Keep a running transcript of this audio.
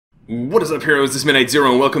What is up, heroes? This is Midnight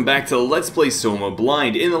Zero, and welcome back to Let's Play Soma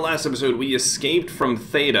Blind. In the last episode, we escaped from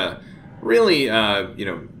Theta. Really,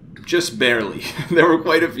 just barely. There were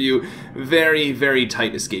quite a few very, very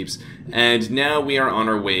tight escapes. And now we are on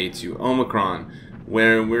our way to Omicron,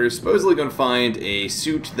 where we're supposedly going to find a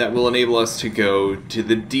suit that will enable us to go to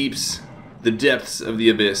the depths of the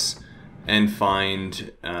abyss, and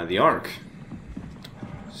find the Ark.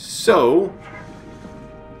 So...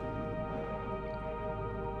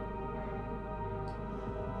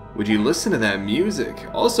 would you listen to that music?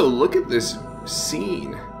 Also, look at this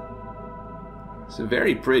scene. It's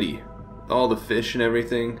very pretty. With all the fish and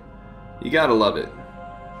everything. You gotta love it.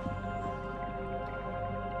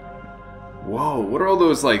 Whoa, what are all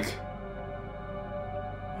those, like...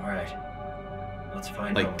 Alright. Let's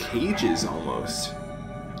find like out. cages, almost.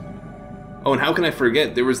 Oh, and how can I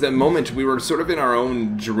forget? There was that moment we were sort of in our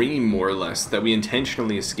own dream, more or less, that we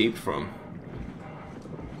intentionally escaped from.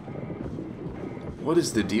 What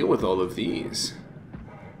is the deal with all of these?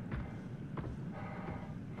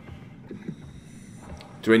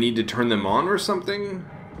 Do I need to turn them on or something?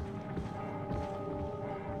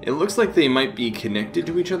 It looks like they might be connected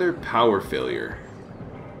to each other. Power failure.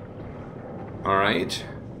 Alright,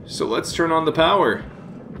 so let's turn on the power.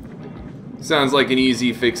 Sounds like an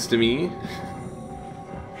easy fix to me.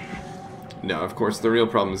 No, of course the real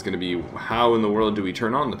problem is going to be how in the world do we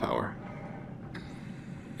turn on the power?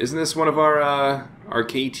 Isn't this one of our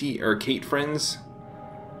Kate friends?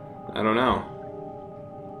 I don't know.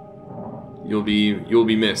 You'll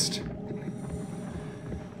be missed.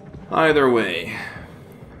 Either way,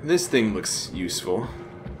 this thing looks useful.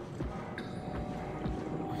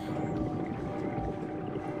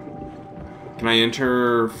 Can I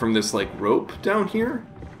enter from this like rope down here?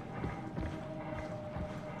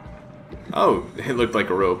 Oh, it looked like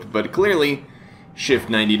a rope, but clearly shift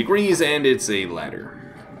 90 degrees and it's a ladder.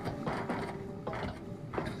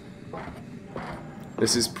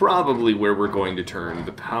 This is probably where we're going to turn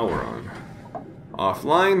the power on.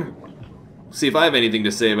 Offline. See if I have anything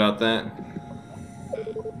to say about that.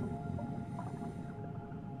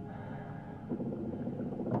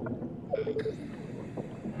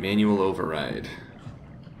 Manual override.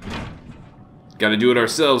 Gotta do it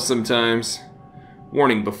ourselves sometimes.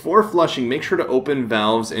 Warning, before flushing, make sure to open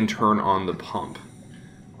valves and turn on the pump.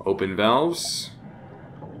 Open valves.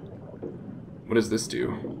 What does this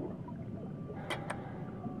do?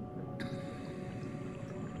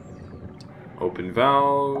 Open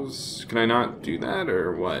valves. Can I not do that,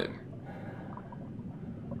 or what?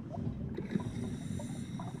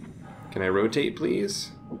 Can I rotate,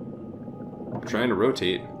 please? I'm trying to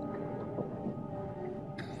rotate.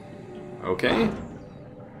 Okay.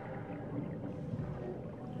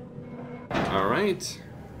 Alright.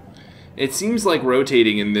 It seems like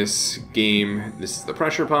rotating in this game, this is the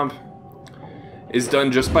pressure pump, is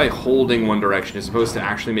done just by holding one direction as opposed to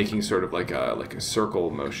actually making sort of like a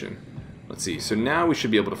circle motion. Let's see, so now we should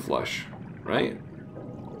be able to flush, right?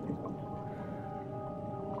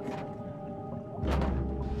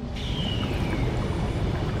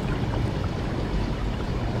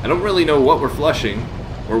 I don't really know what we're flushing,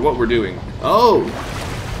 or what we're doing. Oh!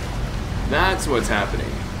 That's what's happening.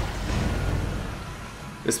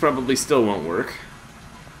 This probably still won't work.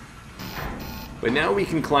 But now we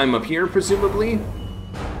can climb up here, presumably.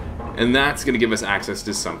 And that's going to give us access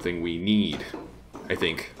to something we need, I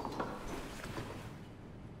think.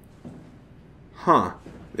 Huh.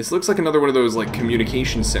 This looks like another one of those, like,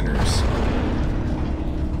 communication centers.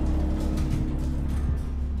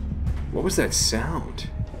 What was that sound?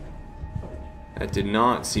 That did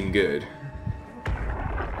not seem good.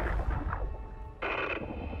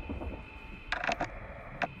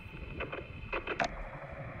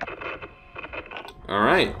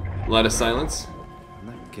 Alright. A lot of silence. I'm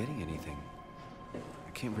not getting anything. I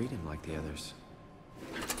can't read him like the others.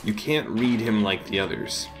 You can't read him like the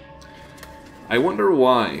others. I wonder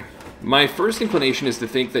why. My first inclination is to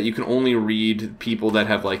think that you can only read people that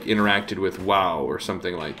have, like, interacted with WoW or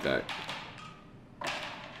something like that.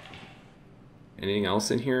 Anything else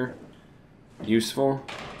in here? Useful?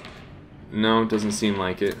 No, it doesn't seem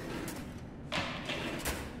like it.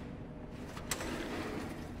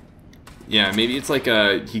 Yeah, maybe it's like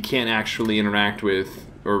he can't actually interact with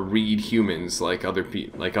or read humans like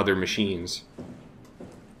other machines.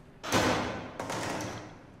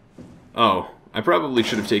 Oh, I probably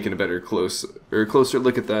should have taken a better closer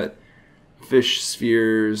look at that. Fish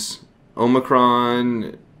spheres.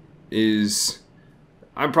 Omicron is...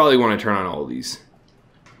 I probably want to turn on all these.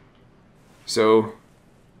 So,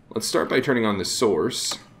 let's start by turning on the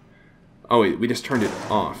source. Oh wait, we just turned it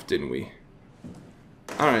off, didn't we?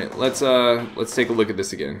 Alright, let's take a look at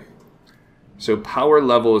this again. So power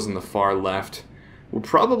level is in the far left. We'll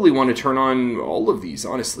probably want to turn on all of these,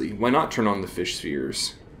 honestly. Why not turn on the fish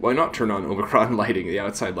spheres? Why not turn on Omicron lighting, the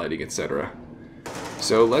outside lighting, etc.?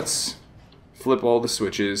 So let's flip all the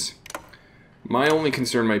switches. My only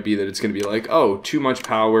concern might be that it's going to be like, oh, too much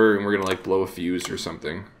power, and we're going to like blow a fuse or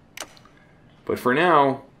something. But for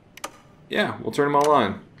now, yeah, we'll turn them all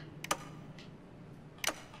on.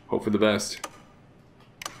 Hope for the best.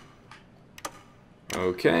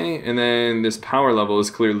 Okay, and then this power level is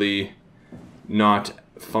clearly not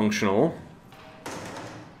functional.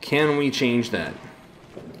 Can we change that?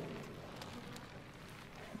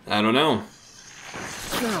 I don't know.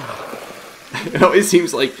 It always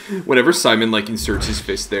seems like whenever Simon like inserts his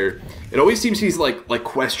fist there, it always seems he's like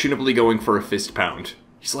questionably going for a fist pound.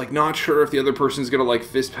 He's like not sure if the other person's gonna like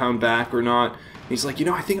fist pound back or not. And he's like, you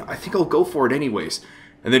know, I think I'll go for it anyways,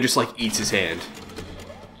 and then just like eats his hand.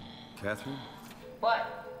 Catherine?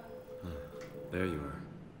 What? There you are.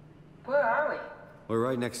 Where are we? We're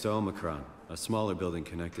right next to Omicron, a smaller building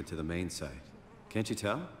connected to the main site. Can't you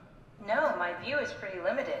tell? No, my view is pretty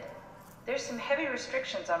limited. There's some heavy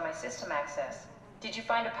restrictions on my system access. Did you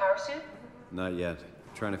find a power suit? Not yet.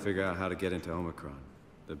 Trying to figure out how to get into Omicron,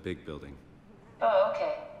 the big building. Oh,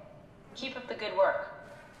 okay. Keep up the good work.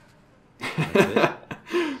 That's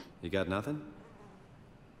it? You got nothing?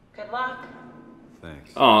 Good luck.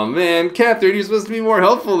 Thanks. Oh man, Catherine, you're supposed to be more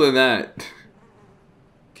helpful than that.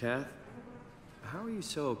 Kath, how are you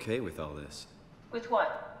so okay with all this? With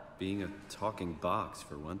what? Being a talking box,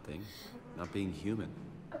 for one thing. Not being human.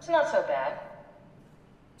 It's not so bad.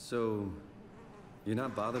 So, you're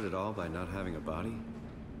not bothered at all by not having a body?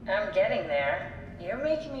 I'm getting there. You're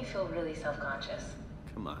making me feel really self-conscious.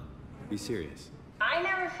 Come on, be serious. I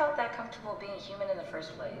never felt that comfortable being human in the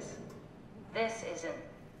first place. This isn't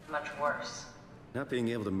much worse. Not being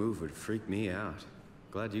able to move would freak me out.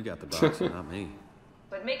 Glad you got the box and not me.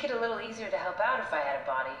 Would make it a little easier to help out if I had a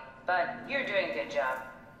body, but you're doing a good job.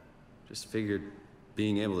 Just figured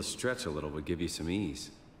being able to stretch a little would give you some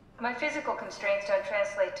ease. My physical constraints don't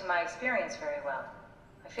translate to my experience very well.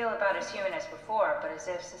 I feel about as human as before, but as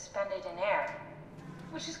if suspended in air.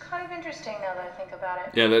 Which is kind of interesting now that I think about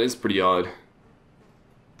it. Yeah, that is pretty odd.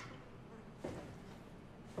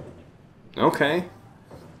 Okay.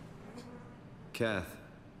 Kath,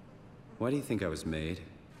 why do you think I was made?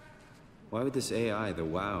 Why would this AI, the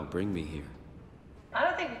WoW, bring me here? I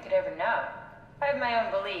don't think we could ever know. I have my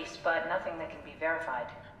own beliefs, but nothing that can be verified.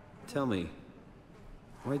 Tell me,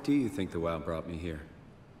 why do you think the WoW brought me here?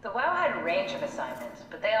 The WoW had a range of assignments,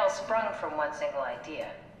 but they all sprung from one single idea.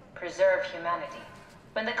 Preserve humanity.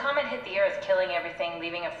 When the comet hit the Earth, killing everything,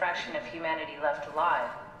 leaving a fraction of humanity left alive,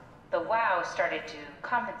 the WoW started to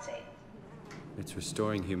compensate. It's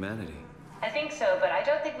restoring humanity. I think so, but I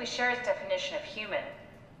don't think we share its definition of human.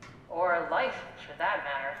 Or life, for that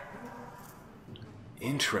matter.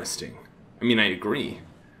 Interesting. I mean, I agree.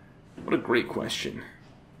 What a great question.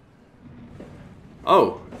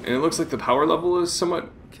 Oh, and it looks like the power level is somewhat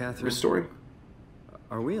Catherine, restoring.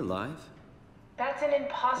 are we alive? That's an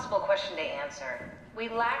impossible question to answer. We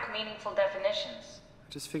lack meaningful definitions. I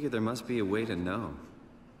just figured there must be a way to know.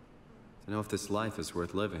 To know if this life is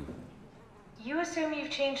worth living. You assume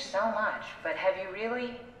you've changed so much, but have you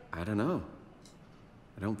really? I don't know.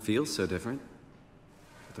 I don't feel so different.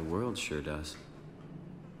 But the world sure does.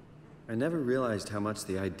 I never realized how much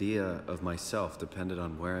the idea of myself depended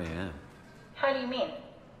on where I am. How do you mean?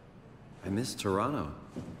 I miss Toronto.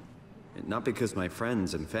 Not because my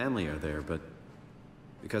friends and family are there, but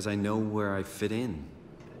because I know where I fit in.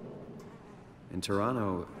 In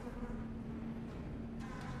Toronto,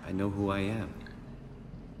 I know who I am.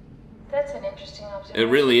 That's an interesting observation.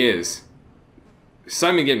 It really is.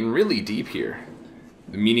 Simon getting really deep here.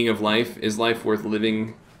 The meaning of life. Is life worth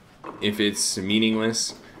living if it's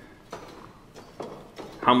meaningless?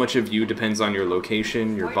 How much of you depends on your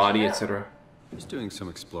location, your body, etc.? Just doing some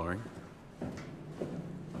exploring.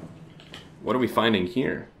 What are we finding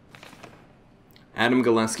here? Adam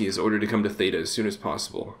Gillespie is ordered to come to Theta as soon as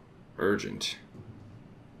possible. Urgent.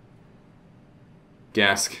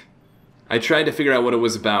 Gask. I tried to figure out what it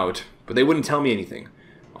was about, but they wouldn't tell me anything.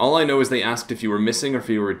 All I know is they asked if you were missing or if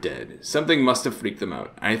you were dead. Something must have freaked them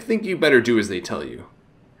out. I think you better do as they tell you.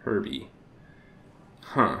 Herbie.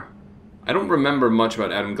 Huh. I don't remember much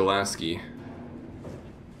about Adam Gillespie.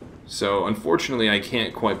 So, unfortunately, I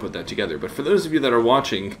can't quite put that together. But for those of you that are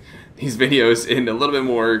watching these videos in a little bit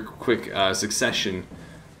more quick succession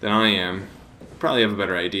than I am, probably have a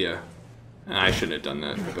better idea. I shouldn't have done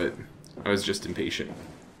that, but I was just impatient.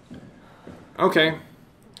 Okay.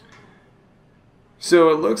 So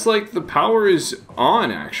it looks like the power is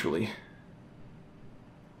on, actually.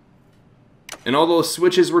 And all those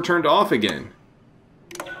switches were turned off again.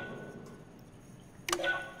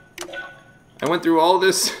 I went through all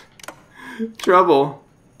this trouble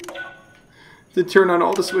to turn on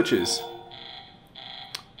all the switches.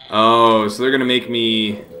 Oh, so they're gonna make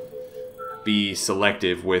me be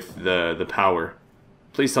selective with the power.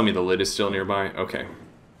 Please tell me the lid is still nearby. Okay.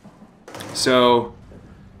 So,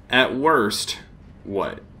 at worst,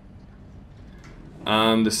 what?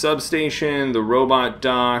 The substation, the robot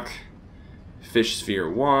dock, Fish Sphere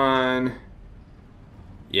 1.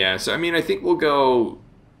 Yeah, so I mean, I think we'll go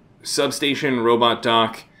substation, robot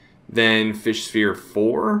dock, then Fish Sphere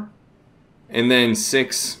 4, and then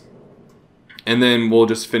 6, and then we'll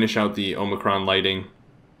just finish out the Omicron lighting,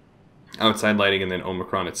 outside lighting, and then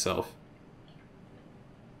Omicron itself.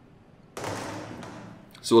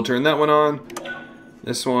 So we'll turn that one on,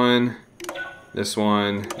 this one, this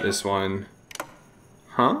one, this one.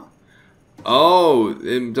 Huh? Oh,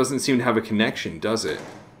 it doesn't seem to have a connection, does it?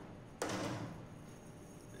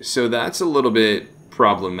 So that's a little bit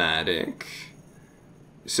problematic.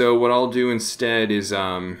 So what I'll do instead is,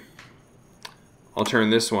 I'll turn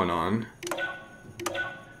this one on.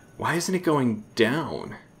 Why isn't it going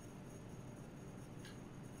down?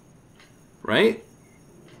 Right?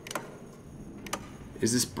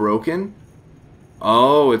 Is this broken?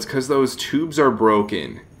 Oh, it's because those tubes are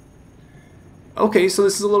broken. Okay, so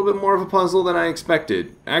this is a little bit more of a puzzle than I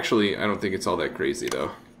expected. Actually, I don't think it's all that crazy,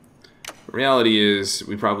 though. The reality is,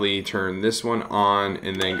 we probably turn this one on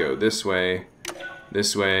and then go this way,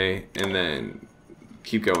 and then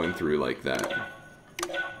keep going through like that.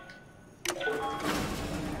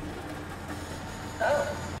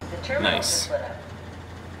 Oh, the terminal Nice. just lit up.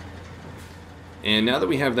 And now that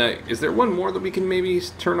we have that, is there one more that we can maybe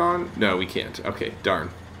turn on? No, we can't. Okay, darn.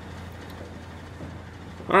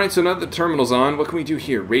 Alright, so now that the terminal's on, what can we do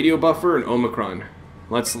here? Radio buffer and Omicron.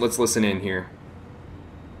 Let's listen in here.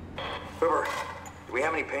 River, do we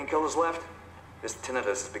have any painkillers left? This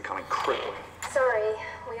tinnitus is becoming crippling. Sorry,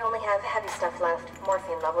 we only have heavy stuff left.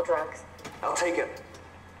 Morphine-level drugs. I'll take it.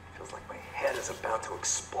 Feels like my head is about to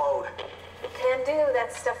explode. Can do.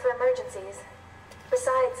 That's stuff for emergencies.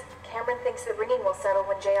 Besides, Cameron thinks the ringing will settle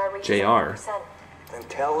when JR reaches JR? 100%. Then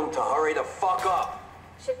tell him to hurry the fuck up.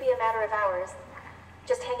 Should be a matter of hours.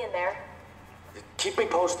 Just hang in there. Keep me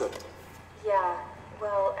posted. Yeah,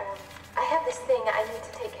 well, I have this thing I need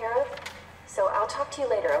to take care of, so I'll talk to you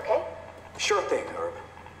later, okay? Sure thing, Herb.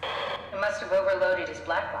 It must have overloaded his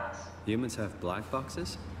black box. Humans have black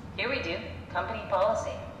boxes? Here we do. Company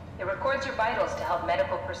policy. It records your vitals to help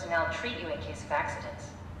medical personnel treat you in case of accidents.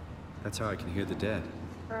 That's how I can hear the dead.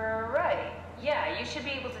 Right. Yeah, you should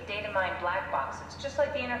be able to data mine black boxes, just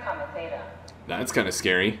like the intercom in Theta. That's kind of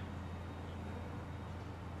scary.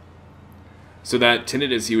 So that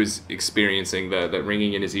tinnitus he was experiencing, the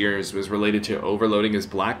ringing in his ears, was related to overloading his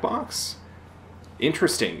black box?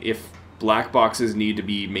 Interesting, if black boxes need to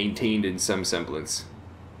be maintained in some semblance.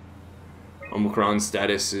 Omicron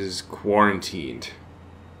status is quarantined.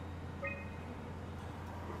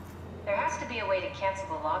 There has to be a way to cancel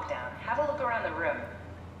the lockdown. Have a look around the room.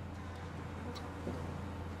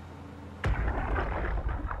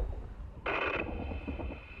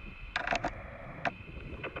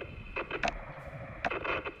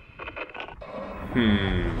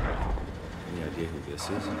 Any idea who this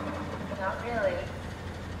is? Not really.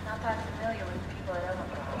 Not that familiar with the people at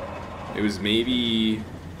Omicron. It was maybe...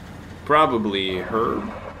 probably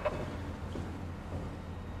Herb?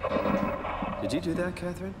 Did you do that,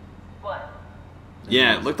 Catherine? What?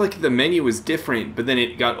 Yeah, it looked like the menu was different, but then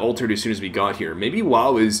it got altered as soon as we got here. Maybe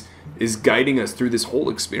WoW is guiding us through this whole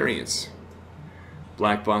experience.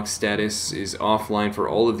 Black box status is offline for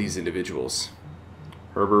all of these individuals.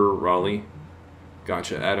 Herbert, Raleigh.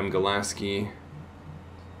 Gotcha. Adam Galaski.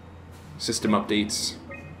 System updates.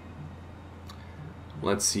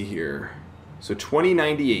 Let's see here. So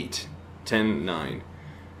 2098, 10.9.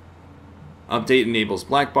 Update enables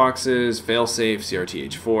black boxes, failsafe,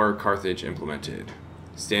 CRTH4, Carthage implemented.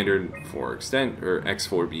 Standard for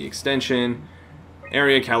X4B extension,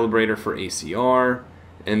 area calibrator for ACR,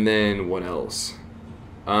 and then what else?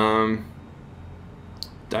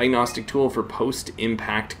 Diagnostic tool for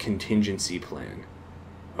post-impact contingency plan.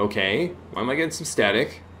 Okay, why am I getting some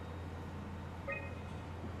static?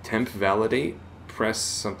 Temp validate, press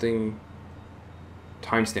something.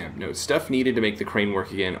 Timestamp. No, stuff needed to make the crane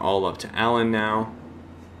work again, all up to Alan now.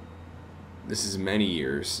 This is many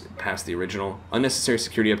years past the original. Unnecessary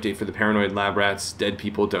security update for the paranoid lab rats. Dead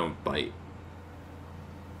people don't bite.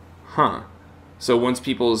 Huh. So once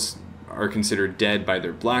people's are considered dead by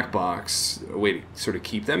their black box, a way to sort of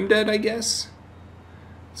keep them dead, I guess?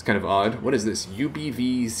 It's kind of odd. What is this?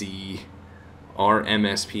 UBVZ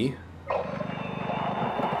RMSP.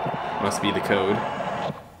 Must be the code.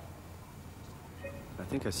 I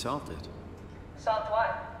think I solved it. Solved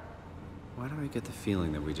what? Why do I get the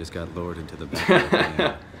feeling that we just got lowered into the back of the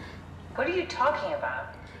van? What are you talking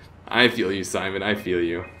about? I feel you, Simon. I feel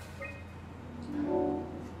you.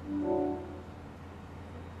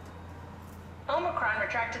 Omicron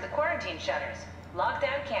retracted the quarantine shutters.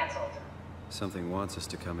 Lockdown canceled. Something wants us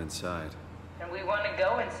to come inside. And we want to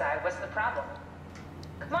go inside. What's the problem?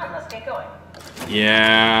 Come on, let's get going.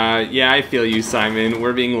 Yeah, I feel you, Simon.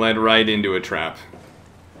 We're being led right into a trap.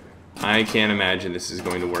 I can't imagine this is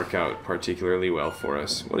going to work out particularly well for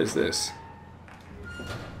us. What is this?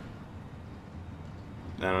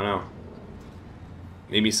 I don't know.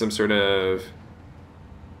 Maybe some sort of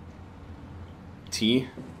tea?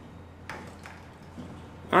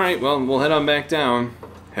 Alright, well, we'll head on back down.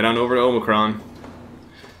 Head on over to Omicron.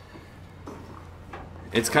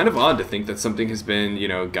 It's kind of odd to think that something has been, you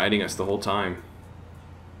know, guiding us the whole time.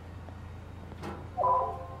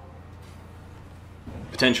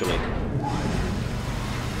 Potentially.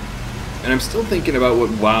 And I'm still thinking about what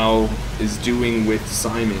WoW is doing with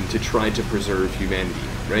Simon to try to preserve humanity,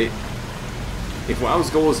 right? If WoW's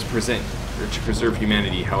goal is to preserve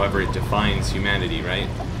humanity, however it defines humanity, right?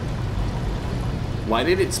 Why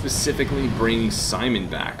did it specifically bring Simon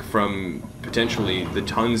back from potentially the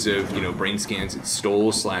tons of, you know, brain scans it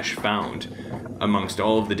stole / found amongst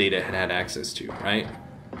all of the data it had access to, right?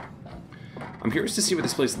 I'm curious to see what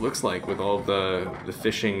this place looks like with all of the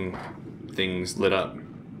fishing things lit up.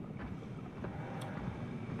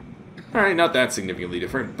 Alright, not that significantly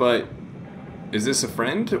different, but is this a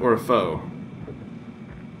friend or a foe?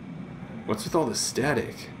 What's with all the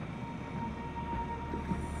static?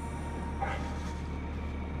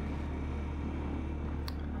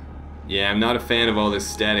 Yeah, I'm not a fan of all this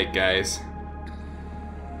static, guys.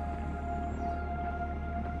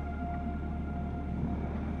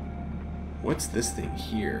 What's this thing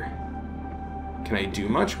here? Can I do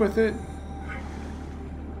much with it?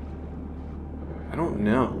 I don't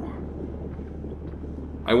know.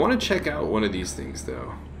 I want to check out one of these things,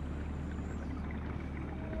 though.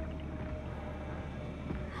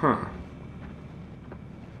 Huh.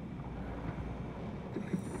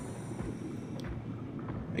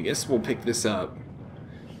 I guess we'll pick this up.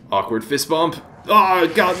 Awkward fist bump. Oh,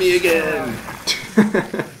 it got me again!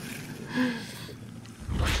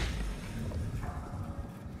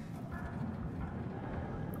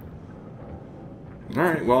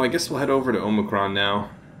 Alright, well, I guess we'll head over to Omicron now.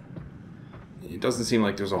 It doesn't seem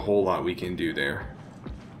like there's a whole lot we can do there.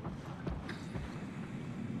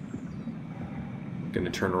 Gonna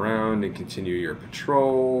turn around and continue your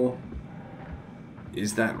patrol.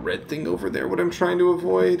 Is that red thing over there what I'm trying to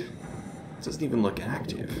avoid? It doesn't even look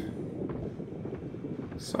active.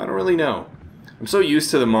 So I don't really know. I'm so used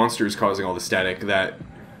to the monsters causing all the static that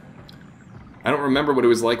I don't remember what it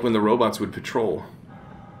was like when the robots would patrol.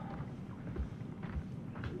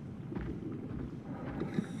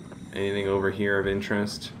 Anything over here of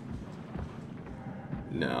interest?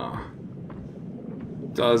 No.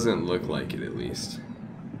 Doesn't look like it, at least.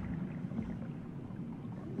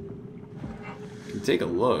 Can take a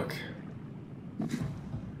look.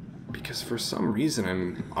 Because for some reason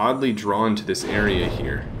I'm oddly drawn to this area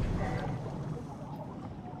here.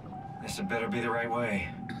 This had better be the right way.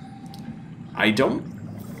 I don't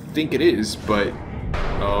think it is, but...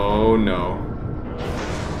 oh no.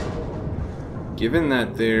 Given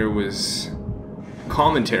that there was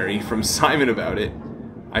commentary from Simon about it,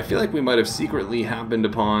 I feel like we might have secretly happened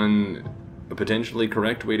upon a potentially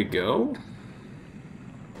correct way to go?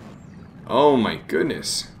 Oh my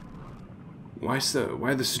goodness. Why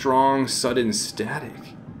the strong, sudden static?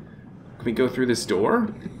 Can we go through this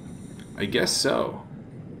door? I guess so.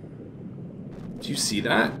 Do you see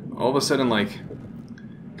that? All of a sudden, like,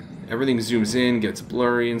 everything zooms in, gets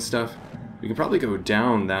blurry and stuff. We can probably go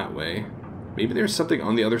down that way. Maybe there's something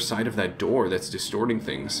on the other side of that door that's distorting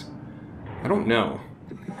things. I don't know.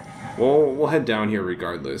 Well, we'll head down here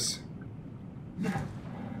regardless.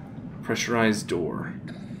 Pressurized door.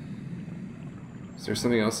 Is there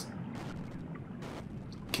something else?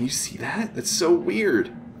 Can you see that? That's so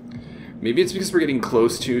weird. Maybe it's because we're getting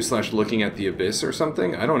close to / looking at the abyss or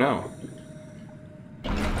something? I don't know.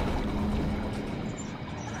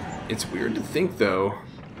 It's weird to think, though.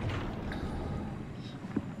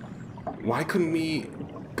 Why couldn't we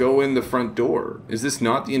go in the front door? Is this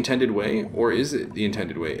not the intended way? Or is it the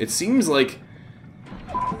intended way? It seems like...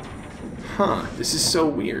 huh, this is so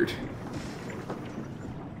weird.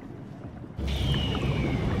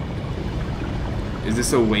 Is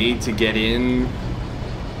this a way to get in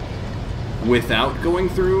without going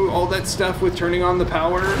through all that stuff with turning on the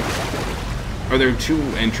power? Are there two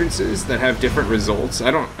entrances that have different results? I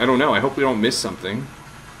don't know. I hope we don't miss something.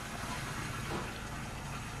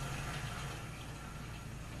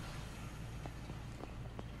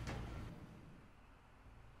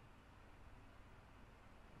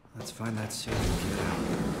 Let's find that suit and get out.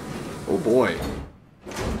 Oh boy.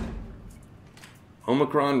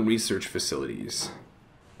 Omicron Research Facilities.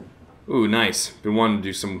 Ooh, nice. Been wanting to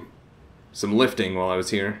do some lifting while I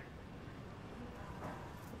was here.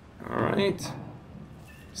 Alright.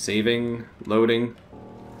 Saving, loading.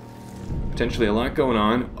 Potentially a lot going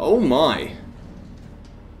on. Oh my!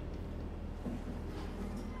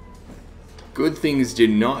 Good things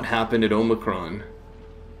did not happen at Omicron.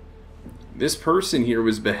 This person here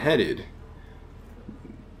was beheaded.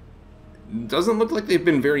 Doesn't look like they've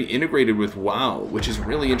been very integrated with WoW, which is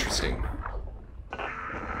really interesting.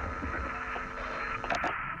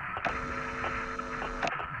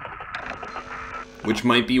 Which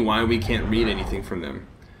might be why we can't read anything from them.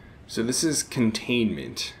 So this is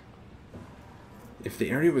containment. If the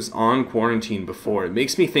area was on quarantine before, it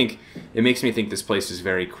makes me think this place is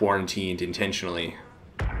very quarantined intentionally.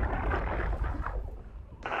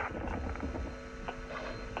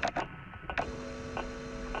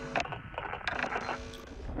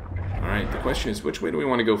 Alright, the question is, which way do we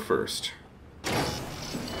want to go first?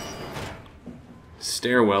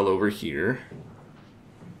 Stairwell over here.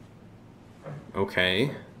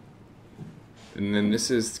 Okay. And then this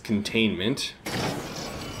is containment.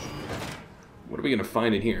 What are we going to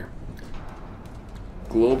find in here?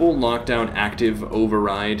 Global lockdown active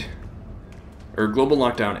override. Or global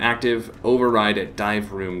lockdown active override at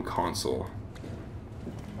dive room console.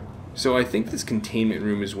 So I think this containment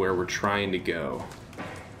room is where we're trying to go.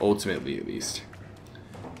 Ultimately, at least.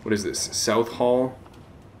 What is this? South Hall?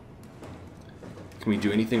 Can we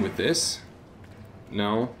do anything with this?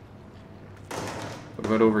 No. What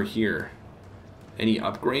about over here? Any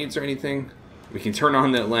upgrades or anything? We can turn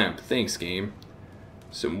on that lamp. Thanks, game.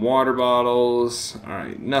 Some water bottles.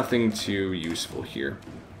 Alright, nothing too useful here.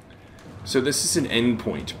 So this is an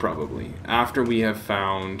endpoint, probably. After we have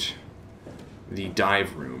found the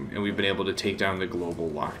dive room and we've been able to take down the global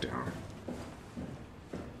lockdown.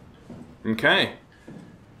 Okay.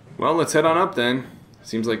 Well, let's head on up then.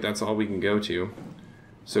 Seems like that's all we can go to.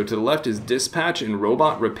 So to the left is dispatch and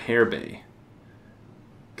robot repair bay.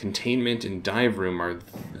 Containment and dive room are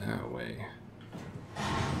that way.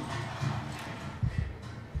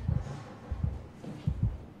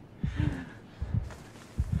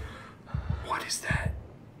 What is that?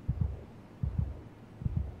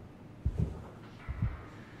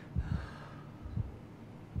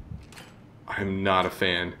 I'm not a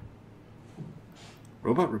fan.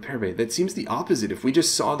 Robot repair bay. That seems the opposite. If we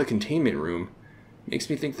just saw the containment room, it makes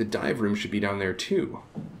me think the dive room should be down there too.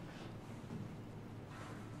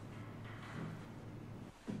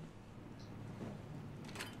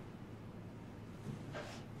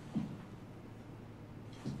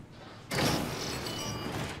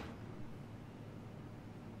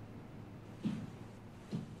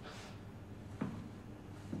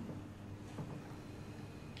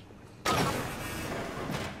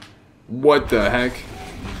 What the heck?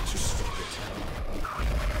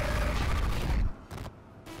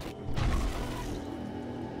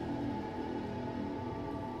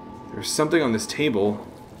 There's something on this table.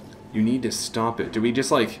 You need to stop it. Do we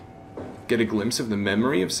just, like, get a glimpse of the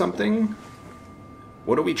memory of something?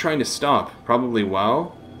 What are we trying to stop? Probably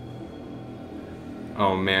WoW?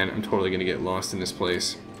 Oh man, I'm totally gonna get lost in this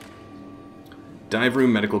place. Dive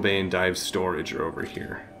room, medical bay, and dive storage are over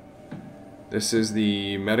here. This is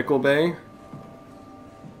the medical bay.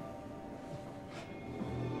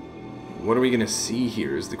 What are we gonna see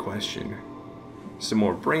here is the question. Some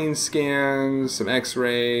more brain scans, some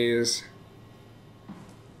x-rays.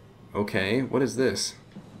 Okay, what is this?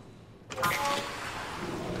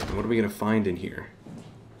 What are we gonna find in here?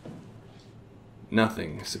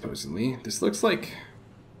 Nothing, supposedly. This looks like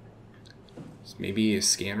maybe a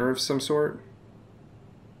scanner of some sort.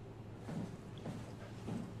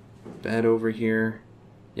 Bed over here.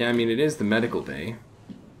 Yeah, I mean, it is the medical bay.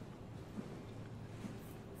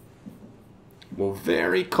 We'll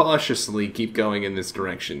very cautiously keep going in this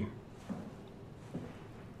direction.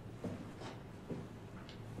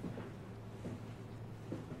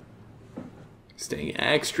 Staying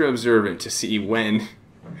extra observant to see when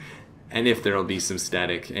and if there'll be some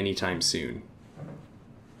static anytime soon.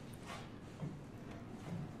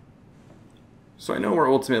 So I know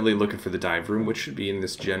we're ultimately looking for the dive room, which should be in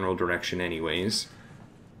this general direction anyways.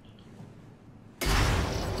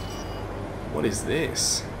 What is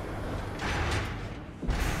this?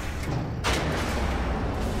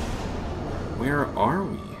 Where are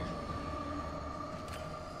we?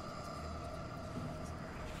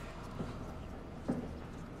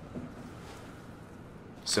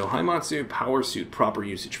 So, Haimatsu power suit proper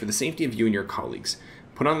usage for the safety of you and your colleagues.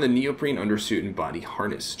 Put on the neoprene undersuit and body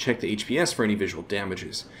harness. Check the HPS for any visual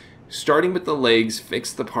damages. Starting with the legs,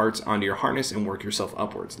 fix the parts onto your harness and work yourself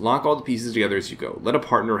upwards. Lock all the pieces together as you go. Let a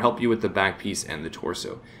partner help you with the back piece and the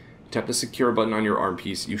torso. Tap the secure button on your arm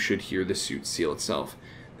piece. You should hear the suit seal itself.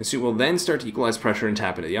 The suit will then start to equalize pressure and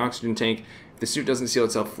tap into the oxygen tank. If the suit doesn't seal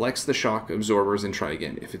itself, flex the shock absorbers and try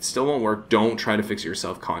again. If it still won't work, don't try to fix it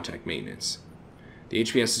yourself. Contact maintenance. The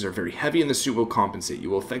HPSs are very heavy and the suit will compensate. You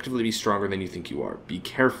will effectively be stronger than you think you are. Be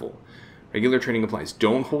careful. Regular training applies.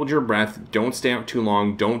 Don't hold your breath, don't stay out too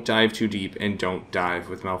long, don't dive too deep, and don't dive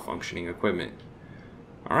with malfunctioning equipment.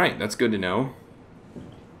 Alright, that's good to know.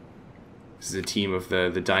 This is a team of the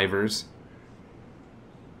divers.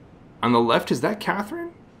 On the left, is that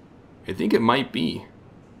Catherine? I think it might be.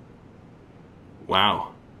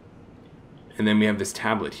 Wow. And then we have this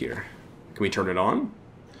tablet here. Can we turn it on?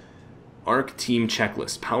 ARC team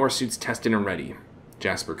checklist. Power suits tested and ready.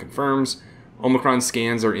 Jasper confirms. Omicron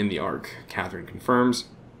scans are in the ARC. Catherine confirms.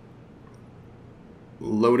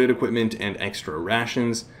 Loaded equipment and extra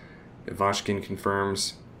rations. Ivashkin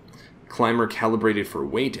confirms. Climber calibrated for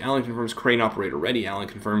weight. Alan confirms. Crane operator ready. Alan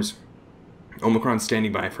confirms. Omicron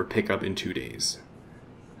standing by for pickup in 2 days.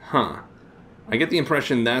 Huh. I get the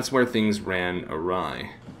impression that's where things ran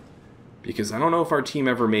awry. Because I don't know if our team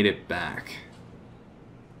ever made it back.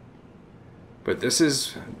 But this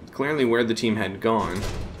is clearly where the team had gone.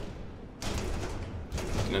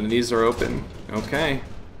 None of these are open. Okay.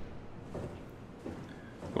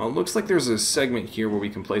 Well, it looks like there's a segment here where we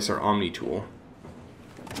can place our Omni tool.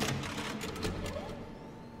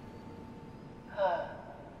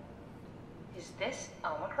 Is this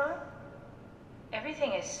Omicron?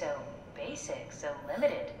 Everything is so basic, so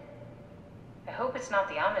limited. I hope it's not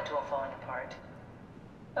the Omni tool falling apart.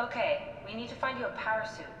 Okay, we need to find you a power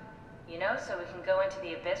suit. You know, so we can go into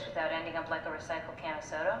the abyss without ending up like a recycled can of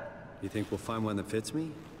soda? You think we'll find one that fits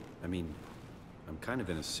me? I mean, I'm kind of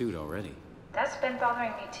in a suit already. That's been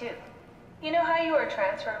bothering me too. You know how you were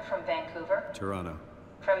transferred from Vancouver? Toronto.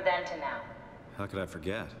 From then to now. How could I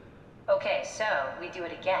forget? Okay, so we do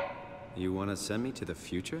it again. You want to send me to the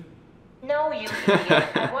future? No, you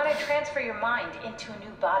idiot. I want to transfer your mind into a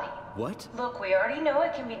new body. What? Look, we already know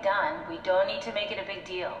it can be done. We don't need to make it a big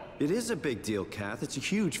deal. It is a big deal, Kath. It's a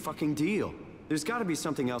huge fucking deal. There's got to be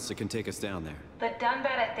something else that can take us down there. The Dunbat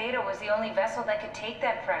at Theta was the only vessel that could take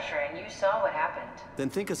that pressure, and you saw what happened. Then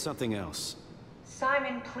think of something else.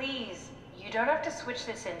 Simon, please. You don't have to switch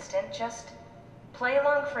this instant. Just play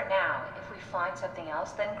along for now. If we find something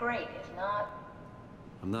else, then great. If not...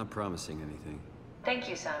 I'm not promising anything. Thank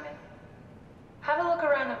you, Simon. Have a look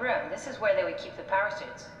around the room. This is where they would keep the power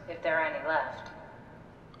suits, if there are any left.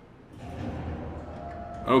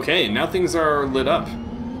 Okay, now things are lit up.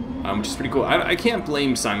 Which is pretty cool. I can't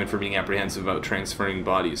blame Simon for being apprehensive about transferring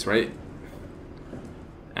bodies, right?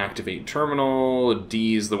 Activate terminal.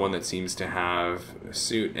 D is the one that seems to have a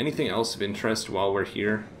suit. Anything else of interest while we're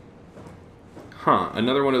here? Huh,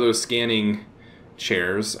 another one of those scanning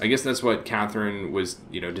chairs. I guess that's what Catherine was,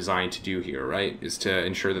 designed to do here, right? Is to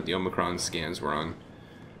ensure that the Omicron scans were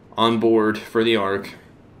on board for the ARC.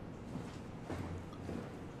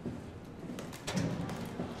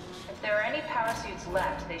 If there are any power suits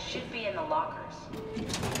left, they should be in the lockers.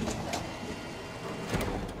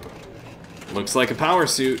 Looks like a power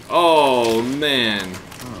suit. Oh, man.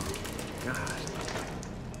 Oh, God.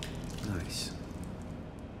 Nice.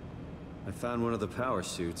 I found one of the power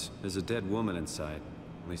suits. There's a dead woman inside.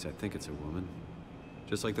 At least I think it's a woman.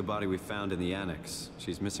 Just like the body we found in the annex.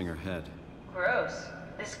 She's missing her head. Gross.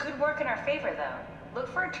 This could work in our favor, though. Look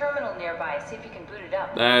for a terminal nearby, see if you can boot it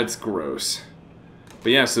up. That's gross.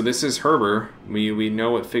 But yeah, so this is Herber. We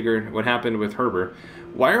know what happened with Herber.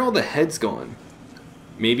 Why are all the heads gone?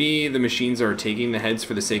 Maybe the machines are taking the heads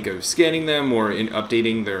for the sake of scanning them or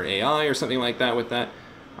updating their AI or something like that with that.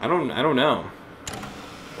 I don't know.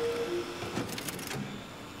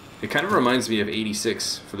 It kind of reminds me of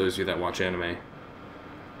 86 for those of you that watch anime.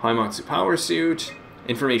 Haimatsu power suit.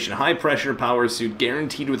 Information: high pressure power suit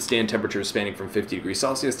guaranteed to withstand temperatures spanning from 50 degrees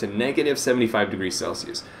Celsius to negative 75 degrees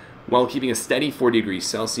Celsius, while keeping a steady 40 degrees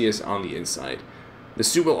Celsius on the inside. The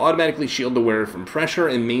suit will automatically shield the wearer from pressure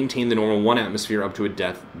and maintain the normal 1 atmosphere up to a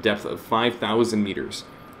depth of 5,000 meters.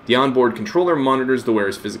 The onboard controller monitors the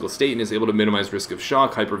wearer's physical state and is able to minimize risk of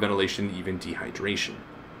shock, hyperventilation, even dehydration.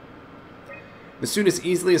 The suit is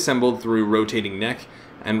easily assembled through rotating neck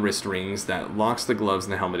and wrist rings that locks the gloves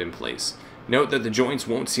and the helmet in place. Note that the joints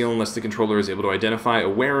won't seal unless the controller is able to identify a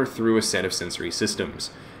wearer through a set of sensory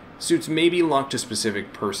systems. Suits may be locked to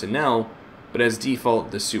specific personnel, but as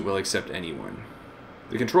default, the suit will accept anyone.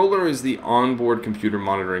 The controller is the onboard computer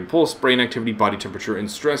monitoring pulse, brain activity, body temperature,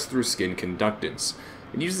 and stress through skin conductance.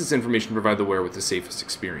 It uses this information to provide the wearer with the safest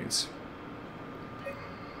experience.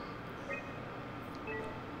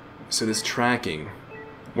 So this tracking.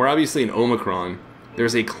 We're obviously in Omicron.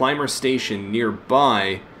 There's a climber station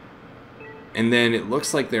nearby, and then it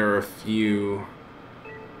looks like there are a few...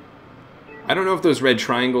 I don't know if those red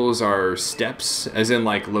triangles are steps, as in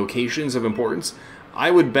like locations of importance. I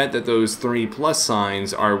would bet that those 3+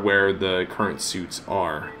 signs are where the current suits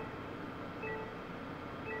are.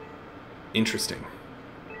 Interesting.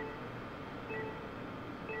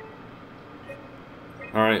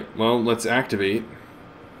 Alright, well, let's activate.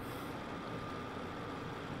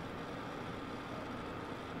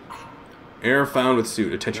 Error found with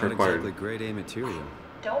suit. Attention required. Not exactly grade A material.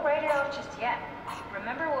 Don't write it off just yet.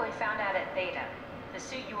 Remember what we found out at Theta? The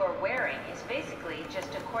suit you are wearing is basically just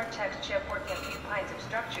a Cortex chip working a few pints of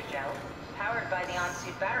structure gel, powered by the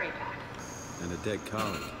on-suit battery pack. And a dead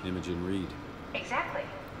colleague, Imogen Reed. Exactly.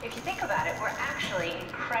 If you think about it, we're actually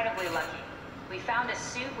incredibly lucky. We found a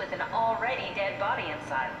suit with an already dead body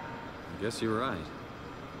inside. I guess you're right.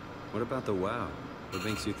 What about the WoW? What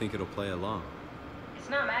makes you think it'll play along? It's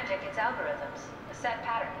not magic, it's algorithms. A set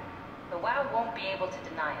pattern. The WoW won't be able to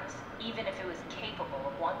deny us, even if it was capable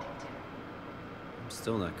of wanting to. I'm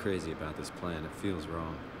still not crazy about this plan. It feels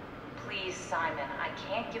wrong. Please, Simon, I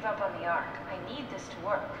can't give up on the Ark. I need this to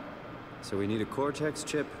work. So we need a Cortex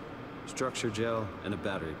chip, structure gel, and a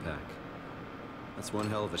battery pack. That's one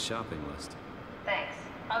hell of a shopping list. Thanks.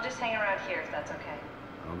 I'll just hang around here if that's okay.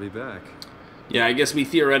 I'll be back. Yeah, I guess we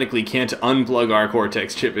theoretically can't unplug our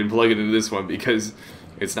Cortex chip and plug it into this one because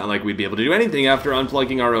it's not like we'd be able to do anything after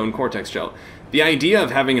unplugging our own Cortex gel. The idea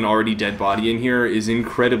of having an already dead body in here is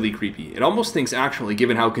incredibly creepy. It almost thinks, actually,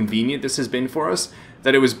 given how convenient this has been for us,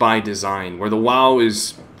 that it was by design, where the WoW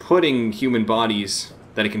is putting human bodies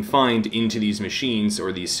that it can find into these machines,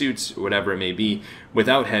 or these suits, or whatever it may be,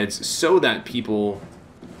 without heads, so that people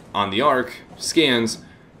on the Ark, scans,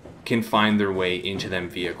 can find their way into them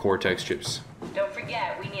via Cortex chips. Don't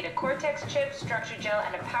forget, we need a Cortex chip, structure gel,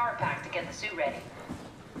 and a power pack to get the suit ready.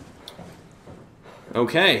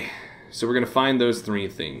 Okay, so we're going to find those 3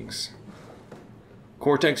 things.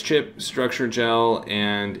 Cortex chip, structure gel,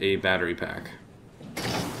 and a battery pack.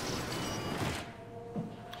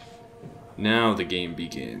 Now the game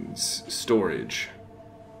begins. Storage.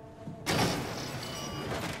 I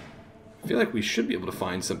feel like we should be able to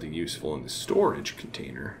find something useful in the storage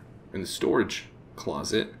container. In the storage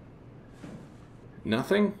closet.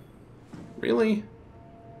 Nothing? Really?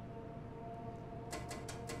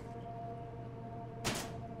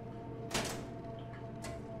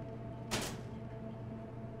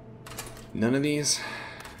 None of these?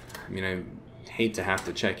 I mean, I hate to have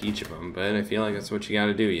to check each of them, but I feel like that's what you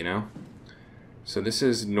gotta do, you know? So this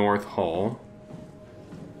is North Hall.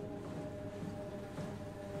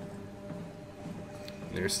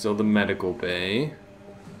 There's still the medical bay.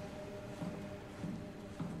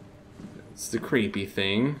 It's the creepy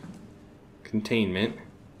thing. Containment.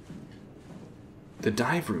 The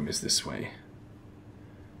dive room is this way.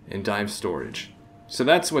 And dive storage. So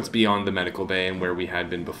that's what's beyond the medical bay and where we had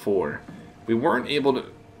been before. We weren't able to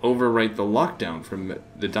overwrite the lockdown from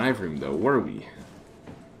the dive room, though, were we?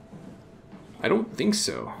 I don't think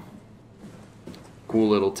so. Cool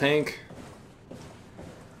little tank.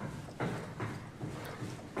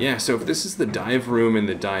 Yeah, so if this is the dive room and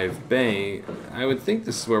the dive bay, I would think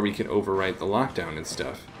this is where we can overwrite the lockdown and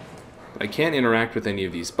stuff. But I can't interact with any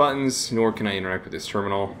of these buttons, nor can I interact with this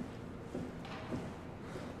terminal.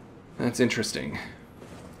 That's interesting.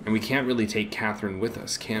 And we can't really take Catherine with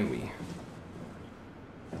us, can we?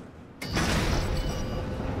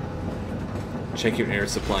 Check your air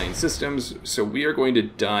supply and systems. So we are going to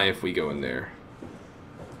die if we go in there.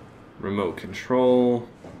 Remote control.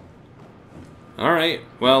 Alright,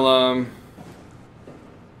 well,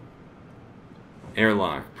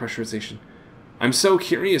 airlock, pressurization. I'm so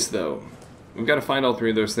curious, though. We've got to find all 3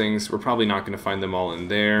 of those things. We're probably not going to find them all in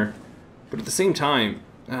there. But at the same time,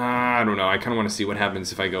 I don't know. I kind of want to see what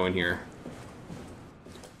happens if I go in here.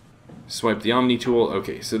 Swipe the Omni tool.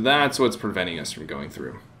 Okay, so that's what's preventing us from going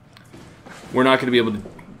through. We're not going to be able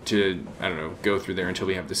to, I don't know, go through there until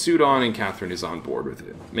we have the suit on and Catherine is on board with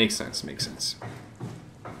it. Makes sense, makes sense.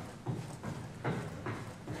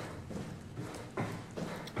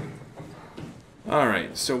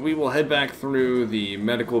 Alright, so we will head back through the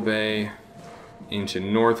medical bay into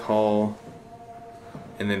North Hall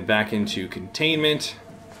and then back into containment.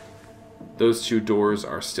 Those two doors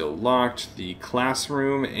are still locked. The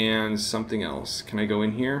classroom and something else. Can I go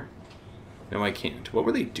in here? No, I can't. What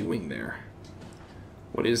were they doing there?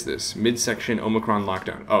 What is this? Midsection Omicron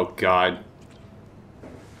lockdown. Oh, God.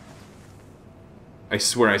 I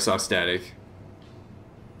swear I saw static.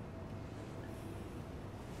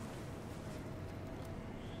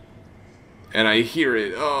 And I hear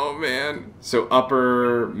it. Oh, man. So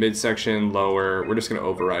upper, midsection, lower. We're just going to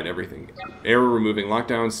override everything. Error removing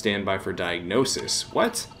lockdown. Standby for diagnosis.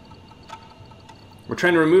 What? We're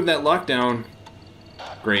trying to remove that lockdown.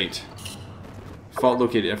 Great. Fault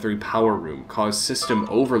located F3 power room. Cause system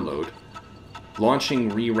overload.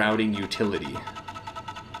 Launching rerouting utility.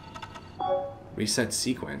 Reset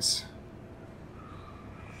sequence.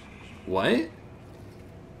 What?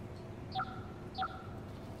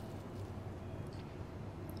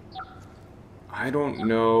 I don't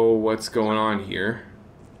know what's going on here.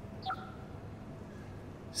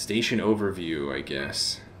 Station overview, I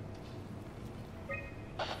guess.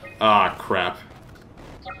 Ah, crap.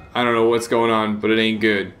 I don't know what's going on, but it ain't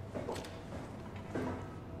good.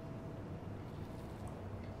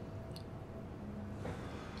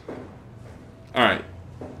 Alright.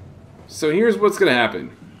 So here's what's gonna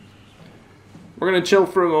happen. We're gonna chill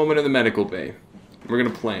for a moment in the medical bay. We're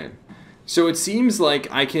gonna plan. So it seems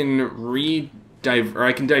like I can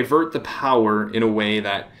I can divert the power in a way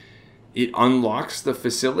that it unlocks the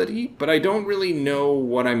facility, but I don't really know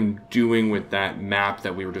what I'm doing with that map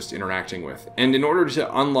that we were just interacting with. And in order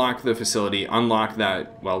to unlock the facility, unlock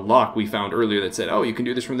that, well, lock we found earlier that said, oh, you can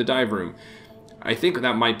do this from the dive room. I think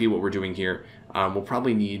that might be what we're doing here. We'll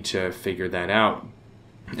probably need to figure that out.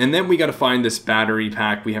 And then we got to find this battery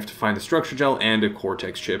pack. We have to find the structure gel and a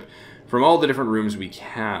Cortex chip from all the different rooms we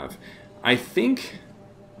have. I think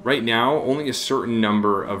right now only a certain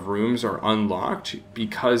number of rooms are unlocked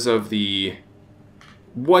because of the...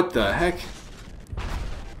 What the heck?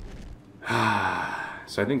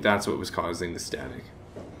 So I think that's what was causing the static.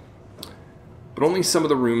 But only some of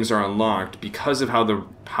the rooms are unlocked because of how the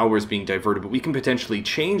power is being diverted. But we can potentially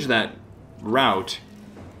change that route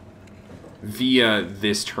via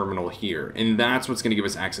this terminal here. And that's what's going to give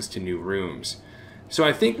us access to new rooms. So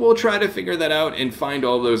I think we'll try to figure that out and find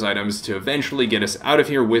all those items to eventually get us out of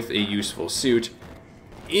here with a useful suit.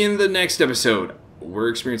 In the next episode, we're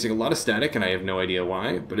experiencing a lot of static, and I have no idea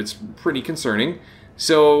why, but it's pretty concerning.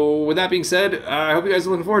 So with that being said, I hope you guys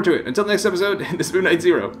are looking forward to it. Until the next episode, this has been Night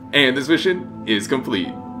Zero, and this mission is complete.